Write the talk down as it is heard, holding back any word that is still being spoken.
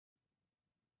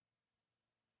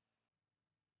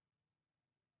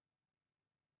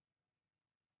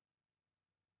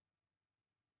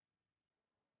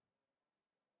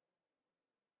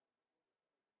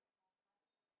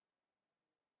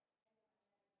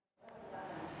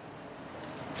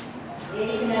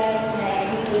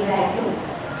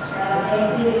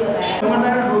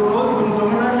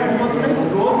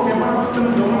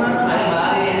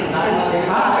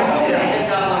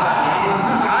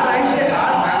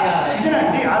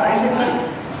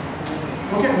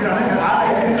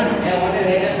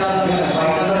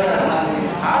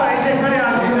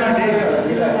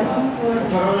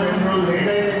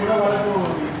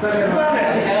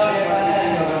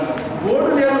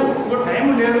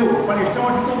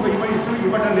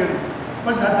ఇవ్వటం లేదు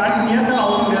మరి దానికి నియంత్రణ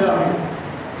అవసరం లేదా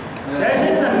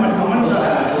దయచేసి దాన్ని మనం గమనించాలి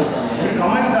మీరు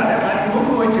గమనించాలి ప్రతి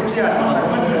ఊరికి పోయి చెక్ చేయాలి మా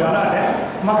సర్పంచులు వెళ్ళాలి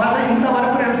మాకు అసలు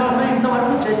ఇంతవరకు 2 సంవత్సరాలు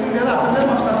ఇంతవరకు చెకింగ్ లేదు అసలు లేదు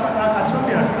మాకు నాకు ఖర్చు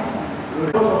లేదంట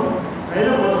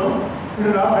రైలు కోసం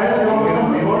మీరు ప్రజా సేవ కోసం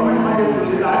గవర్నమెంట్ ఫండ్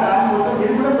చేస్తుంది దాని కోసం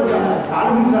మీరు కూడా కొద్దిగా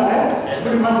ఆలోచించాలి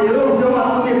ఇప్పుడు మాకు ఏదో ఉద్యోగం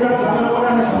అవుతుంది ఎక్కడ సందర్భంలో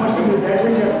అనే సమస్య మీరు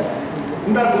దయచేసి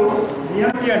ఉండదు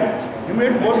నియంత్రించండి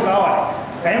ఇమీడియట్ బోర్డు రావాలి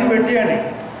టైం పెట్టేయండి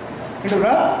ఇటు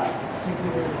రా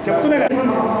చెప్తున్నా కదా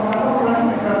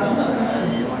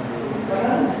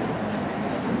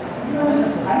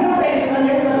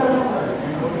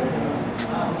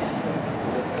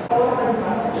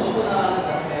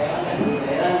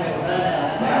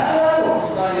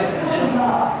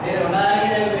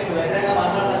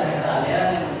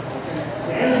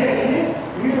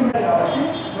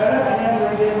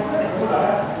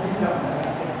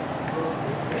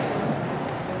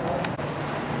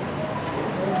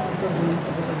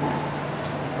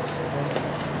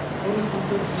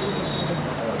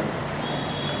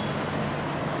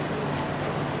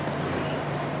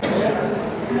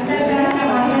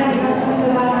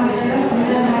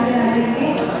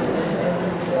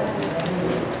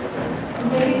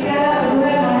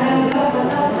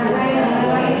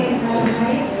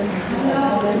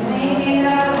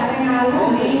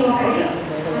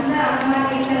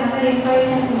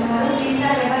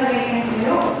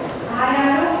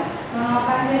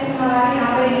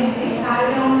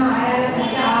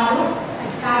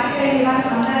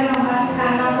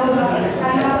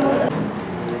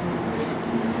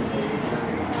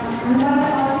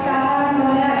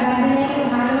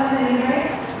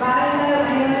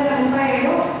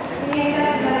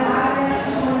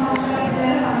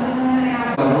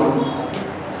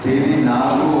తేదీ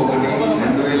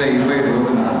 4/1/2020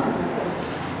 రోజున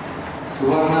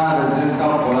సువర్ణ residence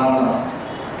of Polasa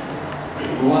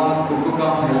who was put to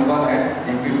come helper at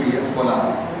MPPS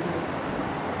Polasa.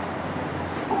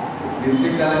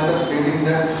 District Collector stating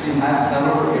that she has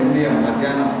served MDM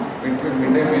Madhyanam between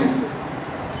midday meals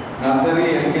nursery,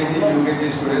 LKG, UKG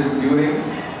students during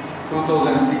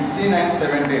 2016 and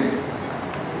 17,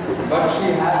 but she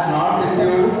has not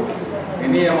received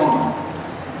any amount.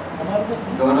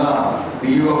 గౌరవ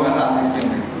DO గారు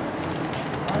రాసించింది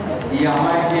ఈ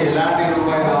అమ్మాయికి ఎలాంటి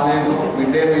రూపాయి రాలేదు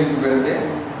mid day meals పెడితే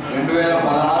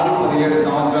 2016-17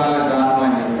 సంవత్సరాల గ్రామం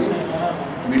అని చెప్పి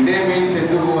మిడ్ డే మీల్స్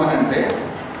ఎందుకు అని అంటే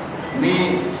మీ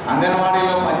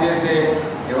అంగన్వాడీలో పనిచేసే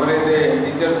ఎవరైతే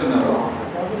టీచర్స్ ఉన్నారో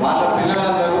వాళ్ళ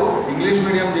పిల్లలందరూ ఇంగ్లీష్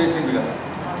మీడియం చేసింది కదా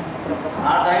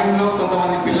ఆ టైంలో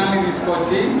కొంతమంది పిల్లల్ని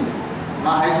తీసుకొచ్చి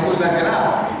మా హై స్కూల్ దగ్గర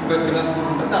ఇంకో చిన్న స్కూల్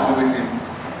ఉంటుంది దాంట్లో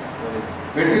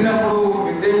పెట్టినప్పుడు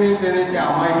మిడ్ డే మీల్స్ ఏదైతే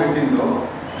అమ్మాయి పెట్టిందో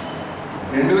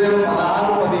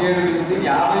 2016-17 నుంచి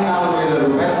 54,000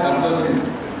 రూపాయలు ఖర్చు వచ్చింది.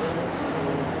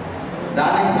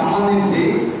 దానికి సంబంధించి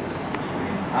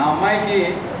ఆ అమ్మాయికి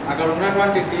అక్కడ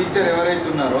ఉన్నటువంటి టీచర్ ఎవరైతే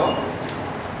ఉన్నారో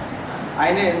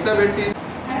ఆయన ఎంత పెట్టి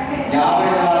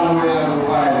 54,000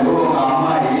 రూపాయలు ఒక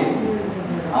అమ్మాయి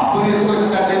అప్పు తీసుకొచ్చి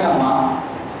కట్టేదమ్మా.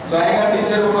 స్వయంగా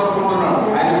టీచర్ కొనుక్కుంటున్నాడు,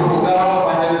 ఆయన ఇప్పుడు ఉద్యోగంలో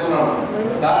పనిచేస్తున్నాడు.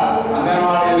 సార్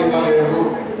అంగన్వాడీ ఇవ్వలేడు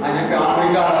అని చెప్పి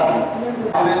ఆమెగా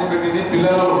తెచ్చిపెట్టింది.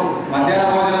 పిల్లలు మధ్యాహ్న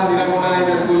భోజనం తినకుండా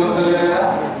అయితే స్కూల్లో చదివారు కదా,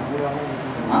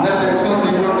 అందరూ తెచ్చుకొని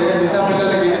తింటుంటే మిగతా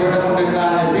పిల్లలకి ఇది పెట్టకుండా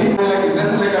అని చెప్పి పిల్లలకి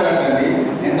ఇంట్రెస్ట్ లెక్క కట్టండి.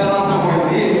 ఎంత నష్టం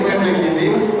పోయింది, ఎన్ని మెట్లు ఎక్కింది,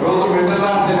 రోజు మెట్రల్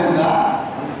రాంచలేదు ఎంత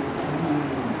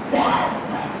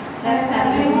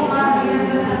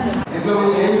ఇంట్లో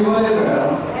ఏమి ఇవ్వలేదు కదా.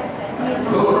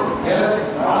 ఇప్పుడు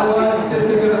వాళ్ళకి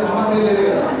ఇచ్చేస్తే ఇక్కడ సమస్య లేదు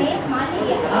కదా.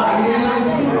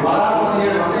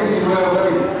 20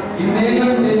 ఇన్నేళ్ళ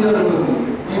నుంచి ఏం జరుగుతుంది,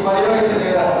 మీ పర్యవేక్షణ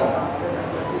లేదా సార్?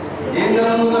 ఏం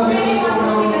జరుగుతుందో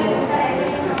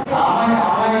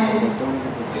అమ్మాయి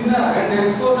చిన్న 2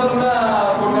 ఎక్స్ కోసం కూడా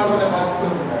కొట్లాడుకునే పరిస్థితి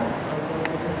వచ్చింది.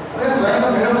 అదే స్వయంగా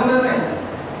మేడం ఉందండి,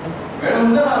 మేడం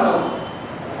ఉందా నాలో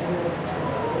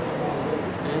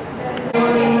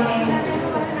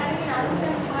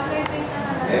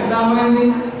ఎగ్జామ్ అయింది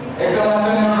ఎక్కడ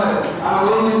అక్కడనే ఉన్నది. ఆమె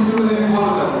రోజు నుంచి చుట్టూ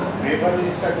తిరిగిపోతుంటారు. పేపర్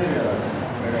తీసుకొచ్చింది కదా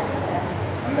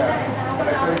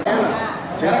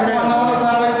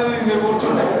సార్ అవుతుంది, మీరు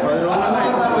కూర్చుంటే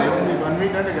 1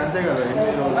 వీక్ అంటే అంతే కదా.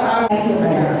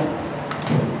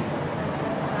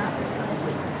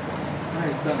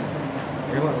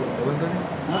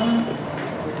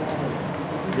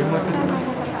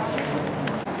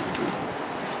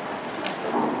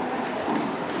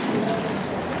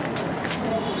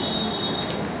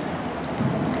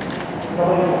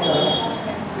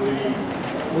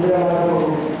 ఇందులో మనకు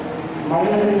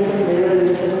మైనస్ రిలేషన్ వేరే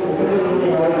రిలేషన్ ఒకటి రెండు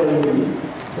ఇవ్వడం జరిగింది.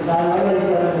 సో దానివల్ల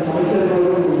సమస్యలు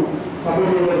కంప్లీట్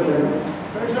చేయబడతారు.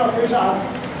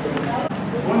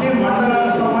 ఓన్లీ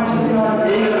మండలాలకు సంబంధించిన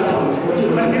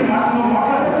మీరు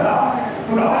మాట్లాడదు కదా,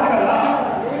 ఇప్పుడు రావాలి కదా,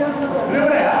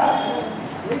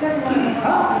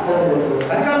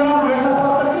 అధికారంలో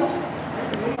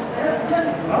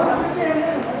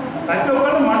ప్రతి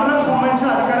ఒక్కరు మండలానికి సంబంధించిన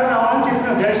అధికారం రావాలని చెప్పిన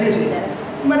దయచేసి.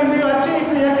 మరి మీరు వచ్చి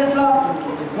ఇట్లా ఎట్లా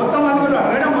మొత్తం మంది కూడా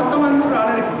మేడం మొత్తం మంది కూడా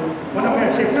రాలేదు. ఇప్పుడు మనం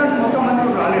చెప్పినట్టు మొత్తం మంది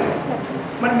కూడా రాలేదు.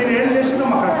 మరి మీరు ఏం చేసినా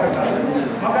మాకు అర్థం కాదు.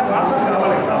 మాకు అది ట్రాన్స్ఫర్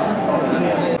కావాలి కదా.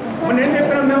 మరి నేను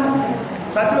చెప్పినాం మేము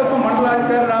ప్రతి ఒక్క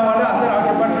మండలాధికారి రావాలి, అందరూ ఆ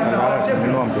డిపార్ట్మెంట్ రావాలని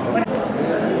చెప్పినాం.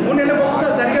 3 నెలలకు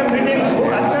ఒకసారి జరిగే మీటింగ్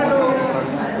అధికారులు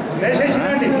దయచేసి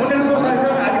రండి. 3 నెలలకు ఒకసారి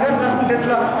అధికారులు రాకుంటే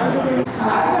ఎట్లా?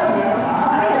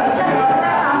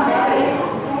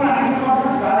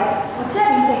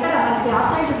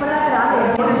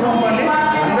 నోటీస్ పంపండి,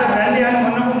 అందరు రండి అని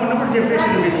మొన్నప్పుడు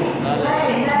చెప్పేసింది మీకు.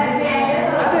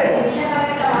 అదే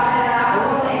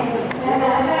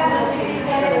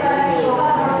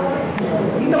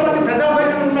ఇంతమంది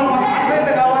ప్రజాప్రతినిధులు ఉన్నాం, మాకు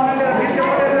అట్లయితే కావాలని లేదా మీరు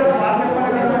చెప్పలేదు కదా, వాళ్ళు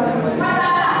చెప్పలేదు కదా.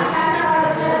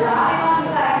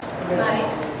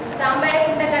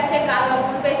 సాంబాయికుంటకి వచ్చే కాలువ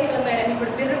గుడిపేసిలో మేడం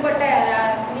ఇప్పుడు బిర్రు కొట్టాయి కదా,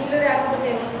 నీళ్లు రాకపోతే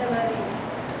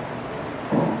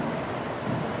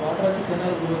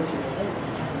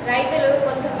రైతులు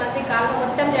కొంచెం మంది కాలువ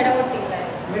మొత్తం జడగొట్టింది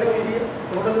మేడం. ఇది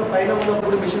టోటల్గా పైన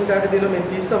ఉన్నప్పుడు మిషన్ కాకతీయలో మేము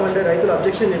తీస్తామంటే రైతులు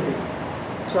అబ్జెక్షన్ చెప్పి,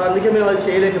 సో అందుకే మేము అది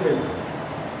చేయలేకపోయాము.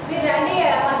 మీరు రండి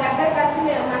మా దగ్గరకు వచ్చి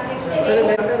సరే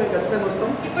మేడం, మేము ఖచ్చితంగా వస్తాం.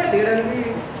 ఇప్పుడు తీయడానికి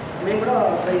మేము కూడా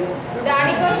ట్రై చేస్తాం.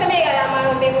 దానికోసమే కదా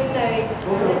మేము ఉన్నది.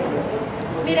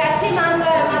 మీరు వచ్చి మా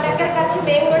దగ్గరకు వచ్చి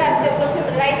మేము కూడా వస్తాం. కొంచెం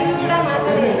రైతులు కూడా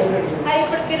మాట్లాడారు. అది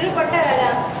ఇప్పుడు బిర్రు కొట్టారు కదా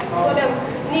పొలం,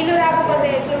 నీళ్ళు రాకపోతే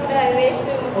ఎట్లుంటుంది, వేస్ట్.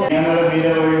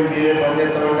 మీరే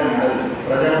పనిచేస్తామంటే ఉండదు.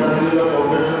 ప్రజాప్రతినిధుల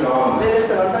కోఆపరేషన్ కావాలి.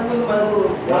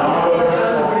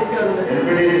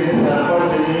 ఎంపీడీసీని,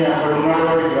 సర్పంచ్ని, అక్కడ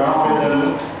ఉన్నటువంటి గ్రామ పెద్దలు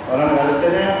వాళ్ళని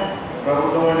కలిస్తేనే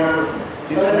ప్రభుత్వమైన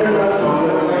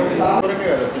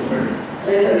కదా చెప్పండి.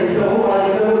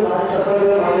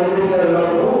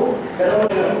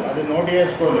 అది నోట్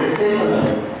చేసుకోండి,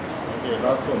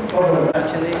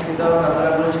 వచ్చింది. ఇంతవరకు అతని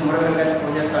గురించి మూడవేలు కలిసి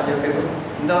ఫోన్ చేస్తా అని చెప్పారు.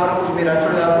 ఇంతవరకు మీరు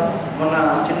అచ్చుడు కాదు, మొన్న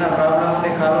చిన్న ప్రాబ్లం ఉంది,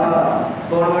 కాలువ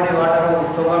తోడుబడి వాటర్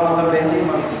తుఫాన్ మొత్తం వెళ్ళి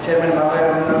మా చైర్మన్ బాబాయ్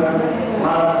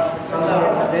మా సొంత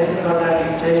బేసిక్ తోటాన్ని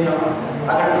చేసినాము.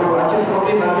 అక్కడ వచ్చి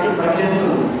ప్రోగ్రీ వర్క్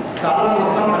చేస్తుంది. కాలువ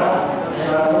మొత్తం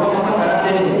తుఫాన్ మొత్తం ఖరాబ్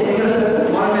చేసింది.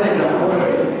 మూడవేలు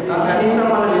కనీసం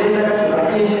మన విలేజ్ దగ్గర వచ్చి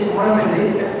వర్క్ చేసి మూడవేలు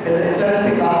పెద్ద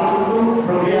ఎస్ఆర్ఎస్పీ కాలువ చుట్టూ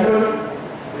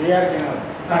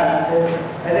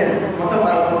అదే మొత్తం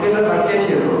కంప్లీట్గా వర్క్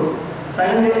చేసారు.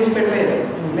 సగం చేసి పెట్టలేదు.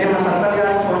 మేము మా సర్పంచ్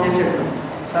గారికి ఫోన్ చేసి చెప్పాం.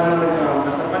 సార్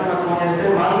మా సర్పంచ్ మాకు ఫోన్ చేస్తే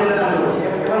మాకు తెలియదు అంటారు.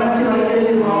 ఎవరైనా వచ్చి వర్క్ చేసి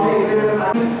మాకు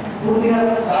పూర్తిగా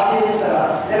స్టార్ట్ చేస్తారా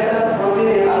లేకపోతే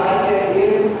కంప్లీట్ వర్క్ చేసి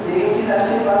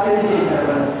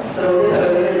చేసినారు. సార్ సార్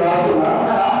రాసుకున్నా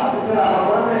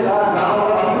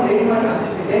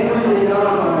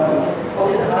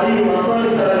అది వస్తుంది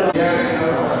సార్.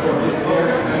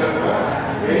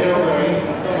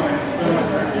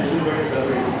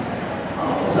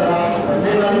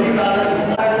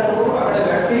 అక్కడ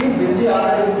కట్టి బ్రిడ్జి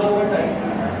ఆల్రెడీ ఇంప్రూవ్మెంట్ అయింది.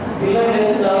 పిల్లలు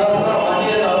వేసి దాదాపుగా 1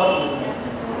 year కావాలి.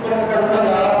 ఇక్కడ ఉన్న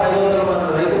దాదాపు 500 మంది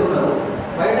రైతులు ఉన్నారు.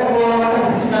 బయట పోవాలంటే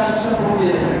బ్రిడ్జ్ కన్స్ట్రక్షన్ పూర్తి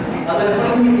చేసింది. అసలు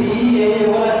ఎప్పటికీ DEA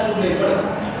ఇవ్వాలని ఇక్కడ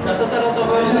గత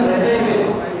సర్వసభ్యం 2 అయిపోయింది.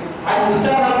 ఆ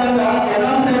ఇష్టారాజ్యంగా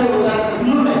కెనాల్ సైడ్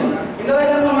ఇల్లు ఉన్నాయి. ఇళ్ళ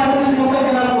దగ్గర మాట్లాడి 30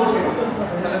 కెనాల్ పోసాడు.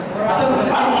 అసలు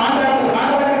మాట్లాడుతూ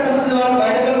వాళ్ళు బయటకు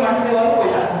వెళ్ళి మాట్లాడే వాళ్ళు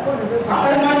పోయారు.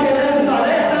 అక్కడ మాట ఏదైతే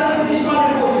అదే స్థానం తీసి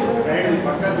మాట్లాడుకోవచ్చు.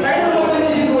 సైడ్ మొత్తం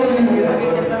తీసి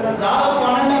దాదాపు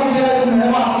 1.5 years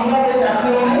మేడం ఆ కింద చేసి అట్లే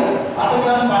ఉన్నాయి. అసలు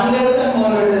దాని పని లేదు, దాన్ని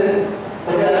మొదలు పెట్టేది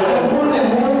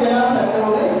 3 కెనాల్స్ అట్లే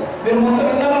ఉన్నాయి. మీరు మొత్తం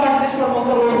ఇళ్ళ మాట తీసి మొత్తం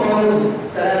రోడ్డు మొదలు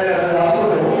సరే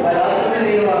రాసుకోలేదు. అది రాసుకుంటే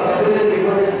నేను ఆ సర్వీస్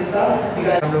రిపోర్టేషన్ ఇస్తాను.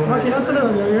 మాకు వినొత్తలేదు,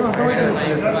 ఏం అర్థమవుతలేదు,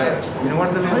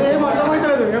 ఏం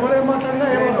అర్థమవుతలేదు. ఎవరేం మాట్లాడినా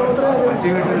ఏం అర్థమవుతలేదు,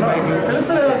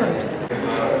 తెలుస్తలేదు అసలు.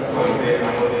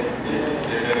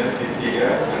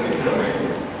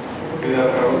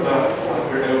 ప్రభుత్వ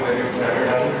హాస్పిటల్ మరియు ప్రైవేట్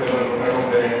హాస్పిటల్లో ఉండడం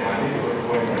జరిగింది.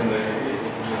 కోరుకోవడం జరిగింది.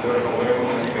 అందులో 90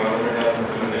 మంది గవర్నమెంట్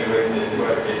హాస్పిటల్లో డెలివరీ చేసి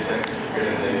వారికి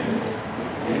చేయడం జరిగింది.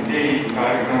 ఇంటి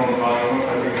కార్యక్రమం భాగంగా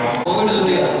ప్రతి ప్రభుత్వం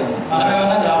నుండి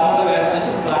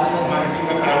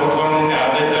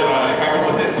ఆదేశాలు రాలేదు.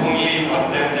 కాకపోతే సోన్లీ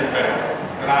వస్తే అని చెప్పారు.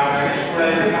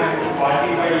 ఇప్పుడైతే మనకు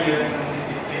 45 years నుంచి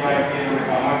 65 years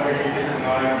కామాపేటేషన్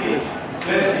కాబట్టి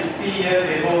ప్లస్ 60 years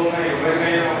ఏదో ఉన్న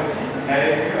ఎవరికైనా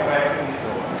డైరెక్ట్గా వ్యాక్సిన్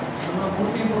తీసుకోవాలి.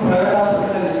 ప్రైవేట్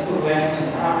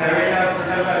హాస్పిటల్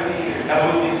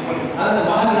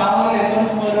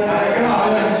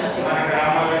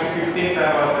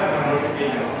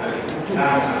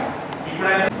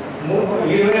ఇప్పుడైతే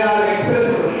 26 ఎక్స్ప్రెస్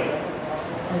ఉన్నాయి,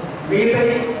 మిగతా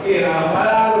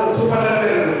 16 సూపర్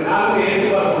లగ్జరీ, 4 ఏసీ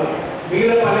బస్సులు,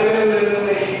 మిగతా 12,000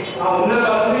 ఉన్నాయి. ఆ ఉన్న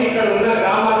బస్సులు ఇక్కడ ఉన్న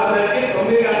గ్రామాలందరికీ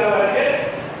 9 గంటల వరకే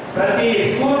ప్రతి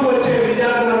స్కూల్కి వచ్చే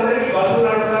విద్యార్థులందరికీ బస్సులు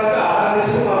నడపడానికి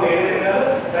ఆరంభించు మా మేనేజర్ గారు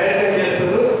ప్రయత్నం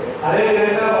చేస్తున్నారు.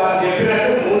 అదేవిధంగా వారు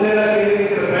చెప్పినట్టు 3 నెలల కింద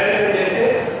నుంచి ప్రయత్నం చేస్తే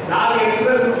 4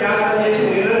 ఎక్స్ప్రెస్ క్యాన్సల్ చేసి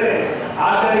నిన్ననే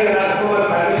ఆర్డర్గా నడుపుకోవాలి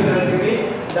పర్మిషన్ వచ్చింది.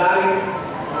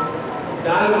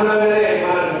 దాని కూడా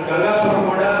మన గంగాపురం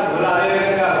కూడా మళ్ళీ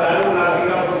అదేవిధంగా బరువు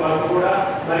నరసింగాపురం బస్సు కూడా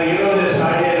మరి ఈ రోజు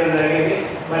స్టార్ట్ చేయడం జరిగింది.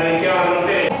 మరి ఇంకేమైనా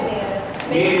ఉంటే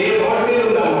మీది రోడ్ మీద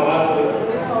ఉందమ్మా బస్సు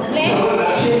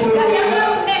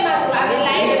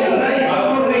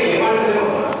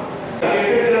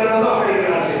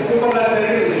సూపర్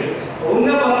లగ్జరీ ఉంది. ఉన్న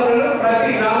బస్సులలో ప్రతి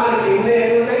గ్రామానికి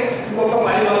ఉంటాయి, ఇంకొక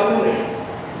 10 బస్సులు ఉన్నాయి,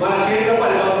 మన చేతిలో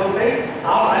 10 బస్సులు ఉంటాయి.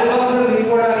 ఆ 10 బస్సులు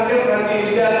నింపుకోవడానికి ప్రతి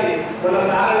విద్యార్థి మన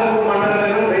సాగరపూర్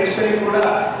మండలంలో రేచిపల్లి కూడా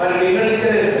మరి నిర్ణయించే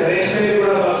రేచిపల్లి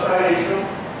కూడా బస్ స్టాండ్ ఇచ్చాం.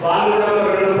 వాళ్ళు కూడా ఒక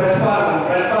 2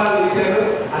 ప్రతిపాదనలు ఇచ్చారు.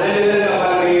 అదేవిధంగా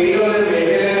మరి ఈ రోజు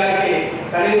ఎమ్మెల్యే గారికి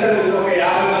కనీసం ఇంకొక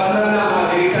 50 బస్సులన్నా మా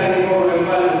జీవితాన్ని ఇంకొక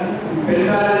రూపాయలు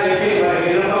పెంచాలని చెప్పి మరి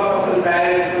వినోపత్తులు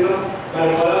తయారు చేసుకున్నాం.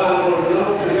 మరి పొలం అనుకుంటున్నాం.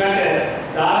 ఎందుకంటే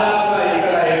దాదాపుగా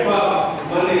ఇక్కడ ఎక్కువ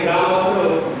మంది గ్రామస్తులు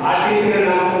ఆర్టీసీని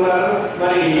నమ్ముకున్నారు.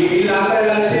 మరి వీళ్ళంతా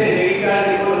కలిసి జగిత్యాల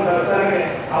ప్రస్తుతానికి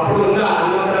అప్పుడు ఉన్న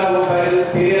హనుమంతరావు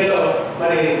పీరియడ్లో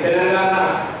మరి తెలంగాణ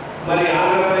మరి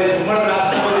ఆంధ్రప్రదేశ్ ఉమ్మడి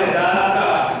రాష్ట్రంలోనే దాదాపుగా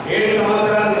 7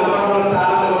 సంవత్సరాలు నమ్మకం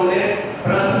స్థానంలో ఉండే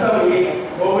ప్రస్తుతం ఈ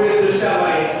కోవిడ్ దృష్ట్యా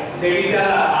మరి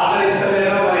జగిత్యాల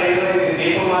ఆదరిస్తలేదో మరి ఏదైతే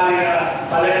దీపమాలిగా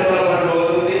పల్లెటూరులో పట్టు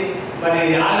అవుతుంది. మరి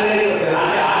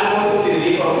ఆలిపోతుంది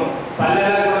దీపం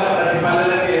పల్లెలకు కూడా ప్రతి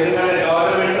పల్లెలకి. ఎందుకంటే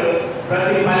గవర్నమెంట్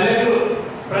ప్రతి పల్లెకు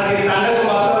ప్రతి తండకు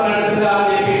బస్సులు నడుపుతుందా అని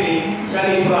చెప్పింది.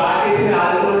 కానీ ఇప్పుడు ఆర్టీసీని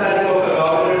ఆదుకోవడానికి ఒక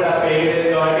గవర్నమెంట్ అక్కడ ఏం లేదు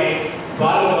కాబట్టి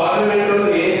వాళ్ళు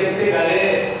గవర్నమెంట్ ఏం చెప్తే అదే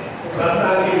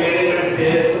ప్రస్తుతానికి మేనేజ్మెంట్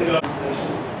చేస్తుంది.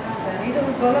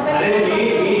 అదే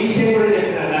మీ విషయం కూడా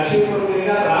చెప్పిన లక్ష్మీపూర్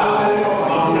మీద రావాలి ఒక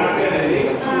బస్సు నడిపేది.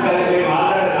 మేము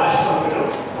ఆల్రెడీ రాష్ట్రం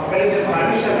అక్కడి నుంచి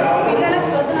పర్మిషన్ రావాలి. పిల్లలకు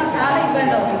పొద్దున చాలా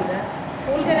ఇబ్బంది అవుతుంది సార్.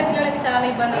 స్కూల్కి వెళ్ళే పిల్లలకి చాలా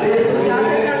ఇబ్బంది అవుతుంది.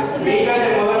 క్లాసెస్ నడుస్తున్నాయి.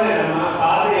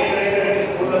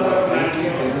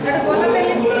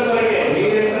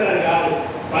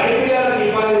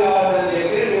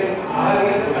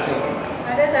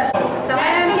 అదే సార్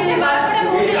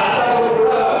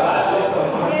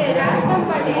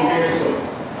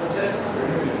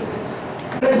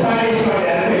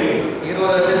సమయానికి ఈ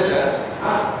రోజు వచ్చేసి సార్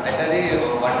అయితే అది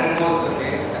 1 ట్రిప్ వస్తుంది,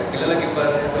 అది పిల్లలకి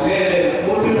ఇబ్బంది.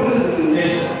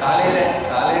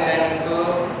 కాలేజ్ టైమింగ్స్లో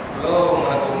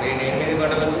మనకు 8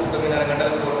 గంటలకు 9:30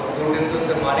 గంటలకు 2 ట్రిప్స్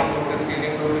వస్తాయి. మార్నింగ్ 2 ట్రిప్స్,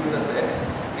 ఈవినింగ్ 2 ట్రిప్స్ వస్తాయి.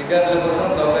 విద్యార్థుల కోసం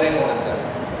సౌకర్యంగా ఉంటుంది సార్.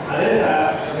 అదే సార్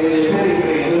నేను చెప్పేది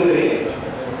ఇప్పుడు ఇది ఉంది.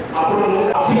 అప్పుడు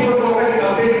ఒకటి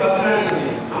కంప్లీట్ బస్ నడిచింది.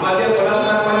 ఆ మధ్య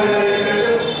పొలాసపల్లి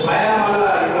భయా మళ్ళీ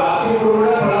ఇప్పుడు ఆసిపూర్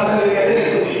కూడా పొలాసపల్లి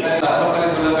అప్పపల్లి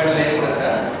గుల్లపేట లేకుండా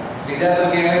సార్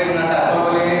విద్యార్థులకు ఏమైతుందంటే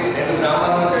అప్పపల్లి 2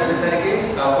 గ్రామాల నుంచి వచ్చేసరికి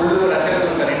ఫుల్ రష్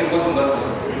అవుతుంది సార్. ఎండిపోతుంది బస్సు.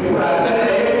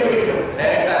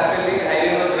 డైరెక్ట్ అప్పల్లి హైవే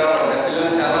నుంచి రావాలి సార్.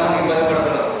 పిల్లలు చాలా మంది ఇబ్బంది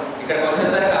పడుతున్నారు. ఇక్కడికి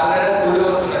వచ్చేసరికి ఆల్రెడీ ఫుల్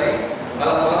వస్తున్నది.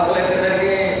 వాళ్ళ పొలాసులు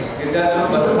ఎక్కేసరికి విద్యార్థులు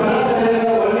బస్సు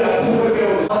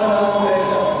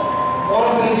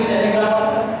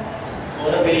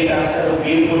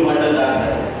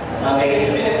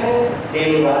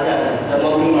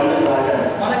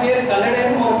మనకి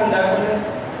కల్లడేమో ఒక డాక్టర్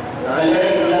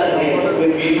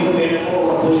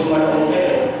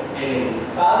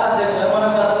కాదు అధ్యక్ష.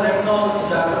 మనకు అసలు 2 సంవత్సరాలు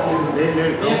డాక్టర్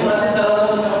మేము ప్రతి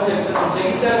సరస్వతి చెప్తున్నాం.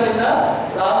 జగిత్యాల కింద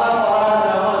దాదాపు 16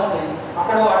 గ్రామాలు వస్తాయి.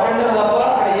 అక్కడ అటెండర్ తప్ప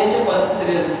అక్కడ చేసే పరిస్థితి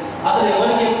లేదు. అసలు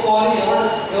ఎవరికి చెప్పుకోవాలి,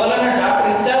 ఎవరన్నా డాక్టర్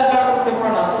ఇన్ఛార్జ్ డాక్టర్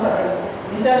ఎప్పుడన్నా అనుకుంటారు.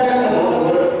 ఇన్ఛార్జ్ డాక్టర్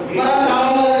మన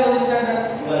గ్రామంలో ఇన్ఛార్జ్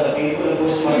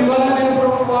ఇవాళ మేము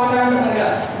పోవాలంటే మరి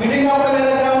మీటింగ్ అప్పుడు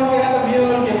వేరే గ్రామంకి మీ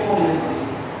ఎవరికి చెప్పుకోలేదు.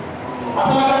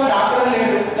 అసలు అక్కడ డాక్టర్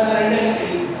లేడు గత 2 ఏళ్ళకి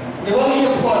వెళ్ళి ఎవరికి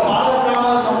చెప్పుకోవాలి. మాధవ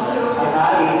గ్రామాల సంస్థలు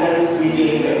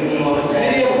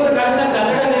మీరు ఎప్పుడు కనీసం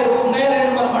కన్నడ లేరు. ఉన్నాయా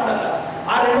 2 మండలాలు.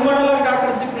 ఆ 2 మండలాలకు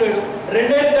డాక్టర్ దిక్కులేడు.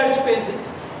 2 ఏళ్ళు గడిచిపోయింది.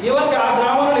 ఎవరికి ఆ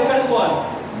గ్రామంలో ఎక్కడికి పోవాలి?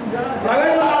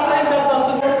 ప్రైవేట్ ఆశ్రయించాల్సి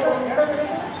వస్తుంది.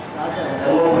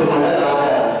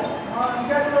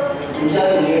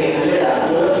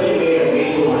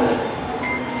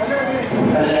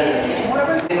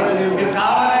 మీరు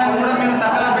కావాలని కూడా మీరు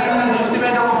తగ్గల పిల్లల దృష్టి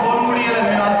పెట్టి ఒక ఫోన్ కూడా ఇవ్వలేదు.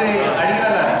 మేము అంతే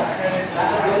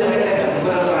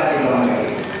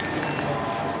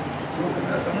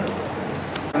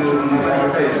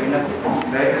అడిగినా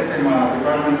దయచేసి మా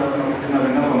డిపార్ట్మెంట్ తరఫున ఒక చిన్న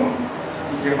విన్నపం.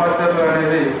 కెపాసిటర్లు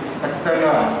అనేది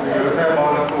ఖచ్చితంగా వ్యవసాయ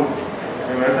భావాలకు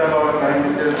కరెంట్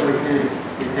ఇచ్చేటప్పటికి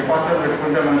ఈ కెపాసిటర్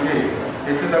పెట్టుకుంటే మనకి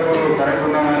హెచ్చు తక్కువ కరెక్ట్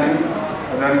ఉన్నా కానీ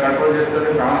దాన్ని కంట్రోల్ చేస్తుంది,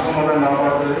 ట్రాన్స్ఫార్మర్లను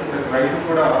కాపాడుతుంది. ప్లస్ రైతు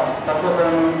కూడా తక్కువ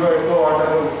సమయంలో ఎక్కువ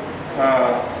వాటర్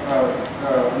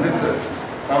అందిస్తుంది.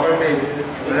 కాబట్టి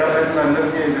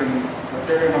ప్రజాప్రతినిధులందరికీ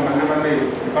ప్రత్యేకంగా మళ్ళీ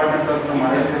డిపార్ట్మెంట్ తరఫున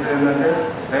మనం చేసేది ఏంటంటే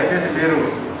దయచేసి మీరు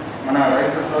మన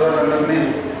రైతు సోదరులందరినీ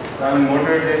వాళ్ళని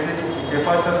మోటివేట్ చేసి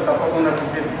కెపాసిటీ తప్పకుండా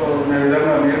తీసుకునే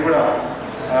విధంగా మీరు కూడా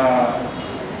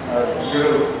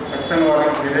మీరు ఖచ్చితంగా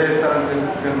వాళ్ళకి తెలియజేస్తారని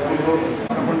తెలుసుకుంటూ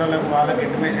తప్పకుండాలకు వాళ్ళకి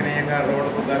ఇంటిమేషన్ అయ్యాక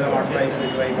రోడ్డుకు గద అట్లా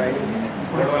ఇటువైపు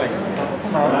గొడవలు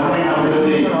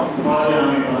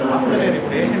అవ్వలేదు.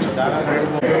 ఇప్పుడు వేసింది దాదాపు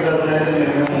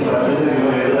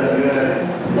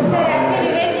ఒకసారి వచ్చి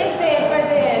రివైజ్ చేస్తే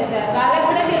ఏర్పడుతుంది కదా సార్. వాళ్ళకు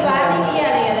కూడా మీరు వార్నింగ్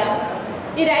ఇవ్వాలి కదా.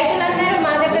 ఈ రైతులందరూ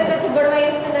మా దగ్గరకు వచ్చి గొడవ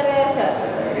చేస్తున్నారు కదా సార్.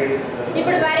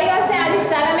 ఇప్పుడు వరి వస్తే అది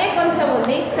స్థలమే కొంచెం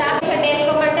ఉంది, సాప్ షెడ్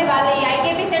వేసుకోమంటే వాళ్ళు ఈ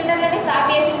ఐకేపీ సెంటర్లోనే సాప్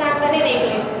వేసిన దాంట్లోనే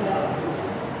రేకులు వేసుకున్నారు.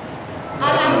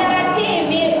 వాళ్ళందరూ వచ్చి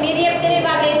మీరు చెప్తేనే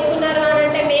వాళ్ళు వేసుకున్నారు అని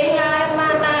అంటే మేము కాదమ్మా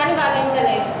అన్నా కానీ వాళ్ళు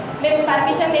వింటలేదు. మేము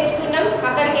పర్మిషన్ తెచ్చుకున్నాం,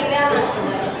 అక్కడికి వెళ్ళామని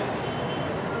అంటున్నారు.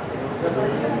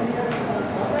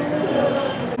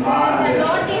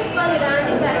 నోట్ తీసుకోండి,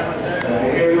 రాండి సార్.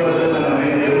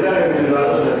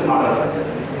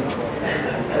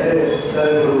 సార్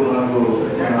ఇప్పుడు మనకు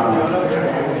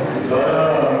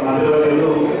మంత్రివర్యులు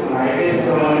ఐటీకి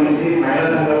సంబంధించి మహిళా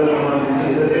సంఘాలకు సంబంధించి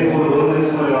ఇంతసేపు లోన్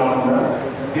తీసుకుని కాకుండా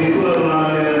తీసుకున్న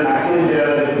రుణాలను యాక్టివ్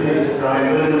చేయాలని చెప్పి చాలా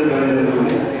ఎంకరేజ్మెంట్ చేయడం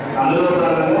జరుగుతుంది. అందులో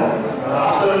భాగంగా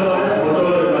రాష్ట్రంలోనే మొత్తం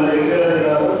మన దగ్గర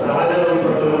కాదు సహజ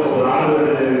ఉత్పత్తులు రుణాలు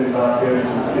పెట్టడం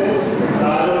అంటే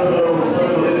సహజ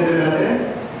ఉత్పత్తులు ఏంటంటే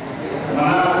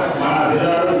మన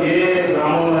జిల్లాలో ఏ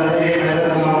గ్రామంలో ఏ మహిళా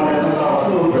సంఘంలో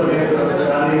వస్తువు ఉత్పత్తి చేస్తారు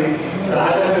దాన్ని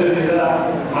సహజంగా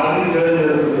మార్కెటింగ్ చేయడం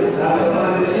జరుగుతుంది. దానికి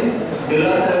సంబంధించి జిల్లా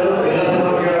స్థాయిలో జిల్లా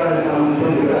సమగ్రానికి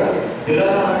సంబంధించి జిల్లా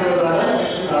సమగ్ర ద్వారా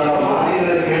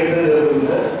మార్కెటింగ్ చేయడం జరుగుతుంది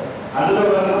సార్. అందులో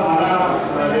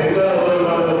మన రెగ్యులర్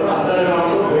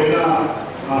అంతర్గతంలో పోయిన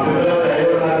ఫిబ్రవరి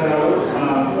 5వ తారీఖు మన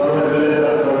గవర్నమెంట్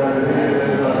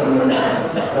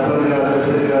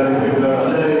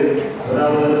అందరి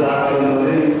ప్రధాన సహకారంలో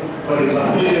కొన్ని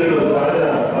సబ్సిడీలు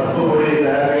పసుపు పొడి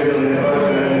తయారు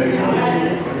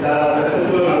చాలా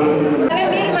సక్సెస్ఫుల్ నడుస్తుంది.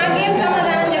 మీరు మాకేం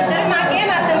సమాధానం చెప్తారు, మాకేం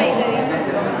అర్థమవుతుంది.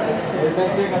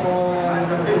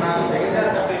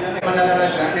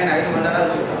 నేను 5 మండలాలు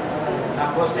చూస్తాను. నా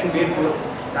పోస్టింగ్ బీర్పూర్,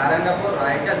 సారంగపూర్,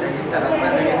 రాయకల్, జగిత్యాల,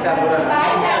 రూరల్.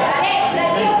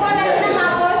 ప్రతి ఒక్కరు వచ్చిన మా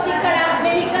పోస్ట్ ఇక్కడ,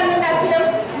 మేము ఇక్కడ నుండి వచ్చినాం.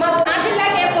 మా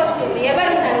జిల్లాకి ఏ పోస్ట్ ఉంది,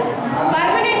 ఎవరున్నారు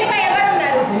పర్మనెంట్ గా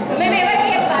ఎవరున్నారు, మేము ఎవరికి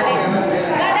చెప్పాలి?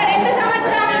 గత 2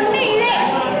 సంవత్సరాల నుండి ఇదే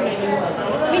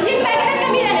మిషన్ భగీరథ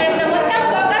మీద మొత్తం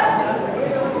ఫోకస్.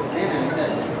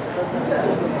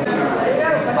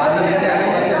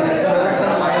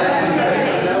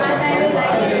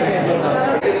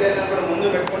 ముందు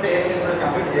పెట్టుకుంటే ఏ విలేజ్ కూడా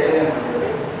కంప్లీట్ చేయలేము.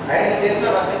 ఆయన చేసిన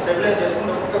వర్క్ని స్టెబిలైజ్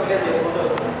చేసుకుంటూ ఒక్కొక్క విలేజ్ చేసుకుంటూ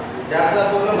వస్తున్నాం.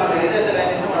 జాగ్రత్తలో మనం ఎంతైతే లైన్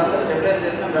చేసినా మనందరూ స్టెబిలైజ్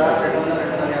చేసినాం. దాదాపు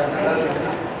 200-250 నెలలు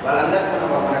పెట్టినాం. వాళ్ళందరికీ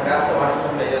మన ట్యాప్లో వాటర్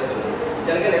సప్లై చేస్తుంది.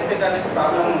 చెనగల్ ఎస్ఏ కాలనీకి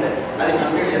ప్రాబ్లం ఉండే, అది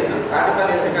కంప్లీట్ చేసినాం.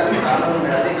 తాటిపల్లి ఎస్ఏ కాలనీకి ప్రాబ్లం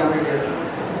ఉండే, అది కంప్లీట్ చేసినాం.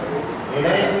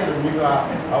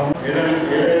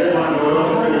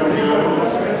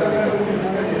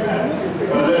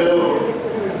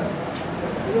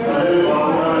 ప్రజలు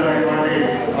బాగుండాలనేటువంటి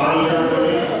ఆలోచనతో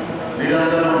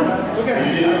నిరంతరం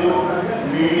విద్యుత్తు,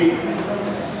 నీటి,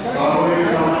 తాగునీటి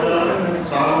సమస్య,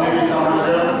 సాగునీటి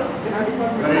సమస్య,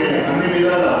 మరి అన్ని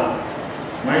విధాల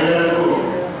మహిళలకు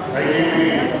ఐకేపీ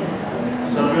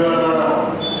సభ్యుల ద్వారా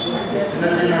చిన్న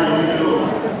చిన్న యూనిట్లు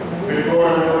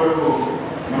పెట్టుకోవడం వరకు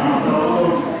మన ప్రభుత్వం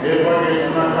ఏర్పాటు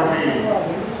చేస్తున్నటువంటి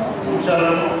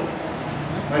అంశాలను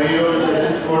మరి ఈరోజు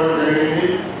చర్చించుకోవడం జరిగింది.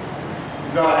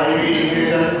 ఇంకా ఐటీ,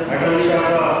 ఇరిగేషన్, అటవీ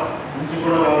శాఖ నుంచి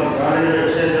కూడా వాళ్ళు కాలేజీ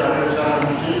ఎక్సైజ్ అటవీ శాఖ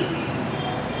నుంచి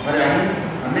మరి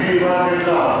అన్ని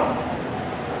డిపార్ట్మెంట్ల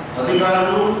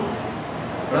అధికారులు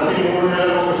ప్రతి 3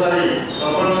 నెలలకు ఒకసారి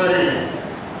తప్పనిసరి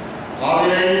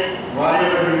హాజరై వారి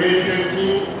యొక్క నివేదిక ఇచ్చి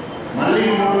మళ్ళీ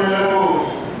 3 నెలలకు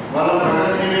వాళ్ళ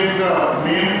ప్రగతి నివేదిక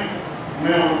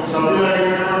మేము సభ్యులు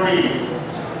అడిగినటువంటి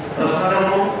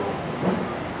ప్రశ్నలకు,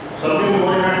 సభ్యులు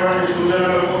కోరినటువంటి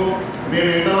సూచనలకు మేము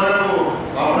ఇంతవరకు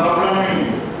ఆ ప్రాబ్లంని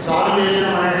సాల్వ్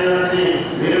చేసినాం అనేటువంటిది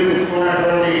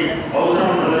నిరూపించుకున్నటువంటి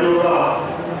అవసరం ప్రతి ఒక్క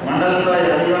మండల స్థాయి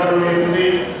అధికారుల మీద ఉంది.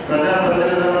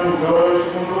 ప్రజాప్రతినిధులను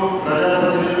గౌరవించుకుంటూ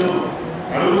ప్రజాప్రతినిధులు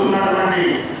అడుగుతున్నటువంటి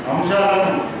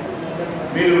అంశాలను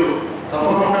మీరు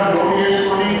తప్పకుండా నోట్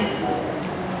చేసుకొని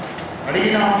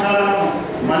అడిగిన అంశాలను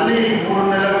మళ్ళీ 3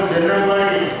 నెలలకు జనరల్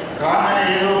బడి రాగానే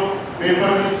ఏదో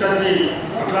పేపర్ తీసుకొచ్చి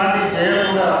అట్లాంటివి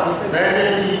చేయకుండా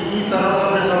దయచేసి ఈ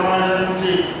సర్వసభ్య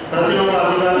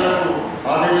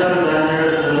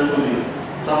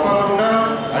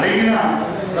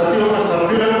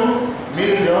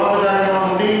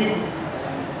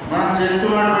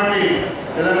చేస్తున్నటువంటి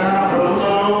తెలంగాణ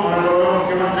ప్రభుత్వంలో మన గౌరవ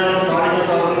ముఖ్యమంత్రి గారు స్థానిక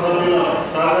శాసనసభ్యుల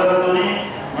సహకారంతో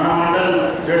మన మండల్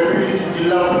జడ్పీటీసీ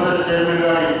జిల్లా పరిషత్ చైర్మన్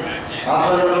గారి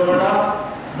ఆధ్వర్యంలో కూడా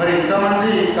మరి ఇంత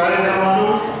మంచి కార్యక్రమాలు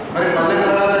మరి పల్లె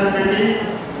ప్రగతిని పెట్టి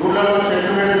ఊళ్ళలో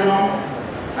చెట్లు పెడుతున్నాం.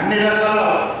 అన్ని రకాల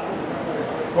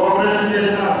కోఆపరేషన్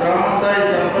చేసిన గ్రామ స్థాయి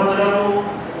సర్పంచులకు,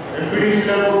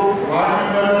 ఎంపీడీసీలకు, వార్డు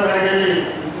మెంబర్లకు అడిగెళ్ళి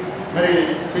మరి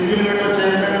సింగిల్ విండో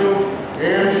చైర్మన్లు,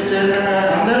 ఏఎంసీ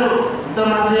చైర్మన్ అందరూ ఇంత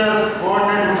మంచిగా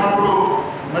కోఆర్డినేట్ ఉన్నప్పుడు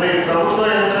మరి ప్రభుత్వ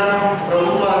యంత్రాంగం,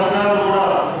 ప్రభుత్వ అధికారులు కూడా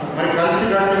మరి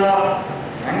కలిసికట్టుగా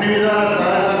అన్ని విధాల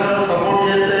సహాయ సహకారాలు సపోర్ట్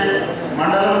చేస్తే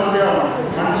మండలం కొద్దిగా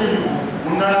మంచి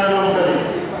ముందంజలో ఉంటుంది.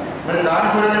 మరి దాని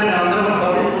కొరకే మేము అందరం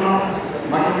తప్పిస్తున్నాం.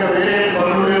 మాకు ఇంకా వేరే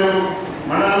పనులు లేవు,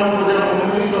 మండలం కొద్దిగా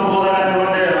ముందుకు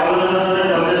తీసుకోవాలనేటువంటి ఆలోచనతోనే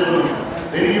పనిచేస్తున్నాం.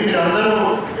 దీనికి మీరు అందరూ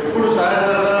ఎప్పుడు సహాయ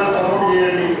సహకారాలు సపోర్ట్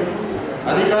చేయండి.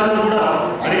 అధికారులు కూడా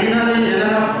అడిగినది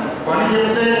ఏదైనా పని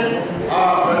చెప్తే ఆ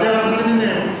ప్రజాప్రతినిధిని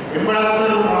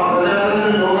వెంబడేస్తారు. మా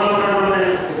ప్రజాప్రతినిధి లోకాలు ఉన్నటువంటి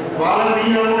వాళ్ళ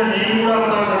వీళ్ళకుండా నేను కూడా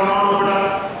వస్తాను, గ్రామంలో కూడా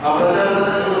ఆ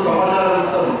ప్రజాప్రతినిధులకు సమాచారం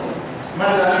ఇస్తాము.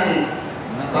 మరి దాన్ని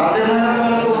సాధ్యమైన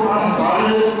వరకు మనం సాల్వ్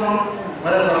చేసుకుందాం.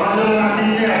 మరి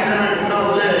సమస్యలన్నింటినీ అట్లే పెట్టుకుంటా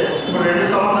పోతే ఇప్పుడు 2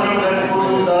 సంవత్సరాలు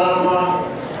కలిసిపోతుంది దాదాపుగా.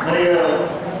 మరి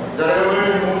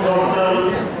జరగబోయే 3 సంవత్సరాలు.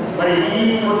 మరి ఈ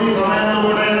కొద్ది సమయంలో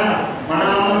కూడా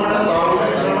మండలంలో కూడా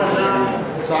తాగునీటి సమస్య,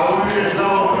 సాగునీటి ఎట్లా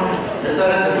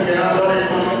ఎస్ఆర్ఎస్ కెనాల్ ద్వారా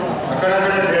ఎక్కువ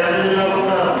అక్కడక్కడ డ్యామేజ్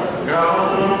కాకుండా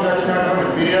గ్రామస్తుల నుంచి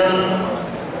వచ్చినటువంటి ఫిర్యాదులను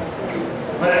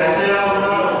మరి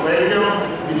అంతేకాకుండా వైద్యం,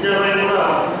 విద్యపై కూడా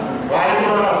వారు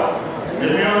కూడా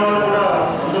ఎంఈఓ వారు కూడా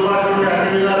అందుబాటులో ఉండి అన్ని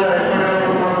విధాలు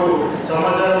ఎప్పటికప్పుడు మాకు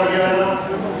సమాచారం ఇవ్వాలి.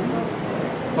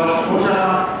 ఫస్ట్ పోషణ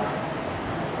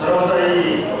తర్వాత ఈ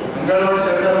అంగన్వాడీ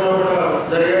సెంటర్లో కూడా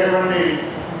జరిగేటువంటి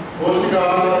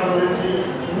పౌష్టికాహారం గురించి,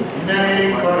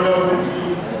 ఇంజనీరింగ్ పనుల గురించి,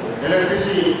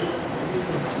 ఎలక్ట్రిసిటీ,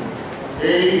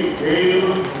 ఎయిర్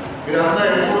మీరంతా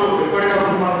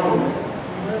ఎప్పటికప్పుడు మాకు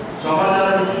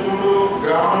సమాచారం ఇచ్చుకుంటూ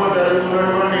గ్రామంలో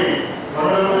జరుగుతున్నటువంటి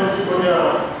పనుల గురించి కొద్దిగా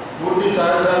పూర్తి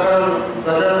సహాయ సహకారాలు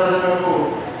ప్రజాప్రతినిధులకు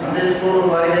అందించుకోవడం,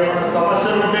 వారికి ఏమైనా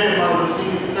సమస్యలు ఉంటే మా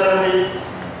దృష్టికి తీసుకురండి,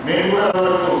 మేము కూడా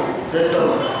వరకు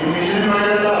చేస్తాము. ఈ మిషన్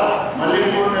పైన మళ్ళీ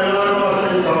 3 నెలల వరకు అసలు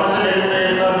ఈ సమస్యలు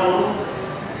ఏమిటో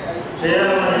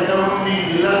చేయాలి. మరి ఇంతకుముందు మీ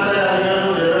జిల్లా స్థాయి అధికారులు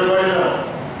జనరల్ బాడీల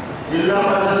జిల్లా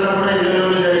పరిషత్లో కూడా ఇదే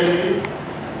జరిగింది.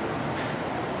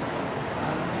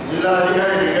 జిల్లా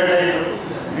అధికారి రిటైర్డ్ అయ్యారు.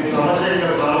 మీ సమస్య ఇంకా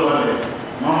సాల్వ్ కాలేదు.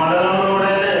 మా మండలంలో కూడా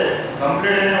అయితే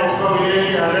కంప్లీట్ అయిన ఒక్క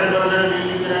విలేజ్ 100%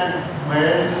 నీళ్ళు ఇచ్చిన మా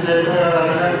ఏఎంసీ చైర్మన్ గారు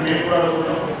అధికారికి మేము కూడా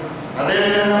అడుగుతున్నాం.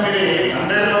 అదేవిధంగా మీరు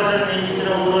 100% నీళ్ళు ఇచ్చిన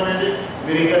ఊరు అనేది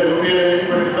మీరు ఇంకా చూపించలేదు,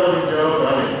 ఇప్పటికి కూడా మీకు జవాబు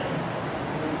రాలేదు.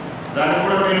 దానికి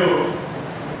కూడా మీరు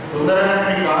తొందరగా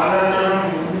మీ కాంట్రాక్టర్లను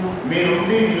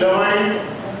మీరుండి నిలబడి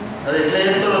అది ఎట్లా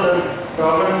చేస్తారో దానికి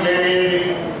ప్రాబ్లం లేనిది.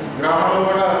 గ్రామంలో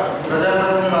కూడా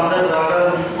ప్రజాప్రతినిధులు అందరి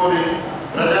సహకారం తీసుకొని,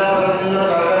 ప్రజాప్రతినిధుల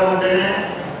సహకారం ఉంటేనే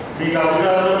మీకు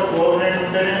అధికారులకు కోఆర్డినేట్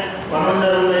ఉంటేనే పనులు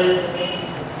జరుగుతాయి.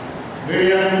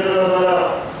 మీడియా మిత్రుల ద్వారా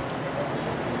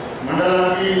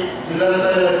మండలానికి జిల్లా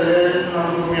స్థాయిలో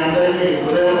తెలియజేస్తున్నందుకు మీ అందరికీ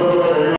హృదయపూర్వక